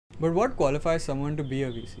But what qualifies someone to be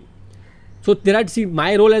a VC? So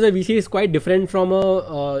my role as a VC is quite different from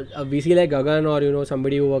a VC like Gagan or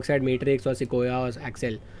somebody who works at Matrix or Sequoia or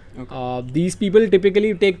Axel. Okay. These people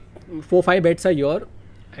typically take 4-5 bets a year,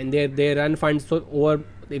 and they run funds. So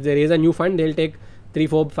if they raise a new fund, they'll take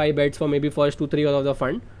 3-4-5 bets for maybe first 2-3 years of the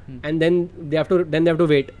fund, and then they have to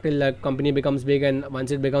wait till the company becomes big, and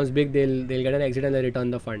once it becomes big, they'll get an exit and they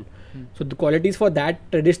return the fund. So the qualities for that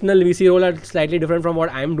traditional VC role are slightly different from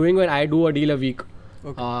what I'm doing, where I do a deal a week.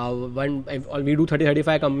 Okay. We do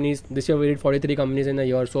 30-35 companies. This year we did 43 companies in a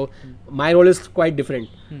year. So my role is quite different.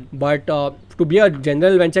 But to be a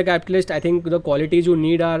general venture capitalist, I think the qualities you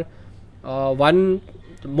need are one.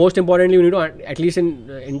 Most importantly, you need to, at least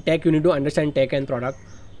in tech, you need to understand tech and product.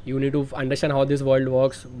 You need to understand how this world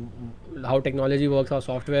works, how technology works, how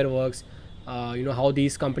software works. How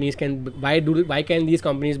these companies why can these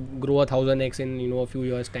companies grow 1000x in a few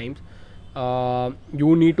years times.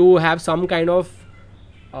 You need to have some kind of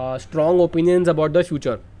strong opinions about the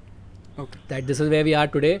future. Okay. That this is where we are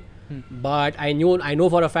today, but I know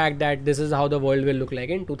for a fact that this is how the world will look like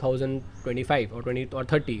in 2025 or 20 or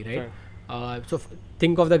 30, right? So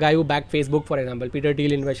think of the guy who backed Facebook, for example. Peter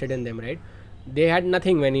Thiel invested in them, right? They had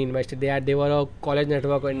nothing when he invested. They were a college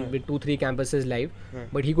network with 2-3 campuses live,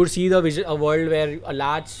 but he could see the vision, a world where a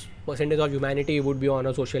large percentage of humanity would be on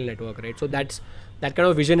a social network, right? So that kind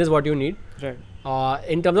of vision is what you need. Right.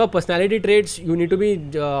 In terms of personality traits, you need to be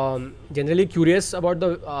generally curious about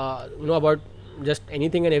about just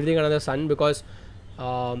anything and everything under the sun, because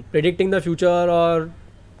predicting the future or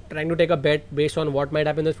trying to take a bet based on what might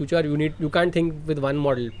happen in the future, you can't think with one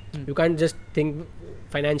model. You can't just think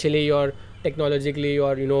financially or technologically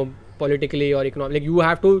or politically or economically. Like, you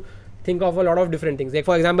have to think of a lot of different things. Like,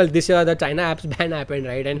 for example, this year the China apps ban happened,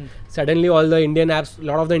 right? And suddenly a lot of the Indian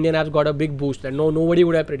apps got a big boost, and nobody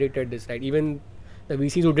would have predicted this, right? Even the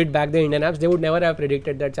VCs who did back the Indian apps, they would never have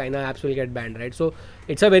predicted that China apps will get banned, right? So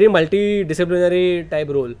it's a very multidisciplinary type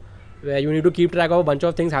role where you need to keep track of a bunch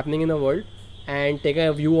of things happening in the world and take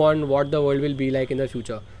a view on what the world will be like in the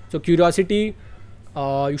future. So curiosity,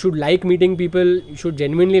 you should like meeting people, you should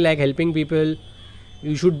genuinely like helping people,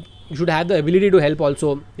 you should have the ability to help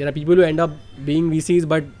also. There are people who end up being VCs,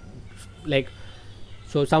 but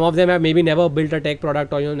so some of them have maybe never built a tech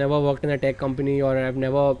product or never worked in a tech company or have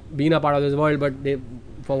never been a part of this world, but they,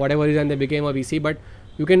 for whatever reason, they became a VC. But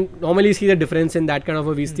you can normally see the difference in that kind of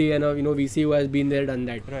a VC and a VC who has been there, done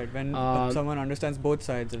that. Right, when someone understands both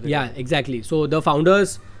sides of the game. Exactly. So the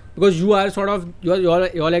founders, because you are sort of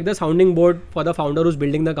you're like the sounding board for the founder who's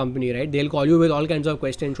building the company, right? They'll call you with all kinds of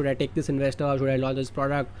questions. Should I take this investor? Should I launch this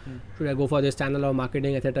product? Should I go for this channel of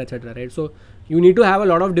marketing, etc., right? So you need to have a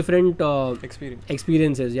lot of different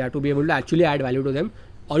experiences, to be able to actually add value to them.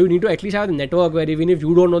 Or you need to at least have a network where even if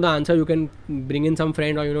you don't know the answer, you can bring in some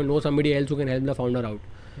friend or know somebody else who can help the founder out.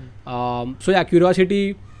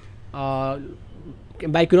 Curiosity.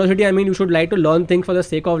 By curiosity, I mean you should like to learn things for the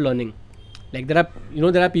sake of learning. Like there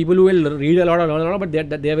are people who will read a lot or learn a lot, but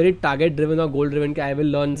they're very target driven or goal driven. I will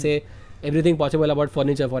learn say everything possible about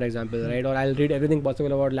furniture, for example, right? Or I'll read everything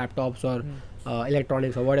possible about laptops or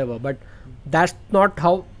electronics or whatever. But that's not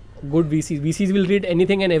how good VCs will read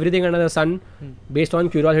anything and everything under the sun based on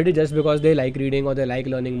curiosity, just because they like reading or they like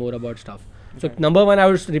learning more about stuff. So number one, I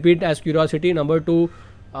would repeat as curiosity. Number two,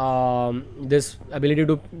 this ability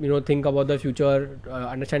to think about the future,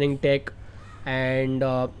 understanding tech, and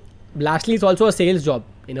lastly, it's also a sales job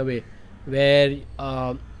in a way where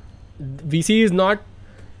VC is not.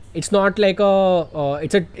 It's not like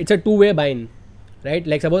it's a two-way bind, right?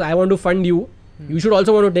 Like suppose I want to fund you, you should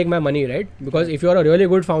also want to take my money, right? Because if you're a really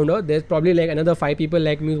good founder, there's probably like another 5 people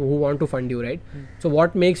like me who want to fund you, right? So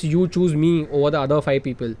what makes you choose me over the other 5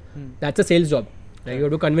 people? That's a sales job. Like you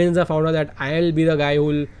have to convince the founder that I'll be the guy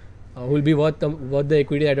who will be worth the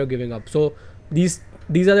equity that you're giving up. So these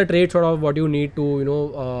are the traits sort of what you need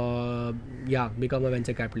to become a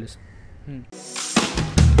venture capitalist.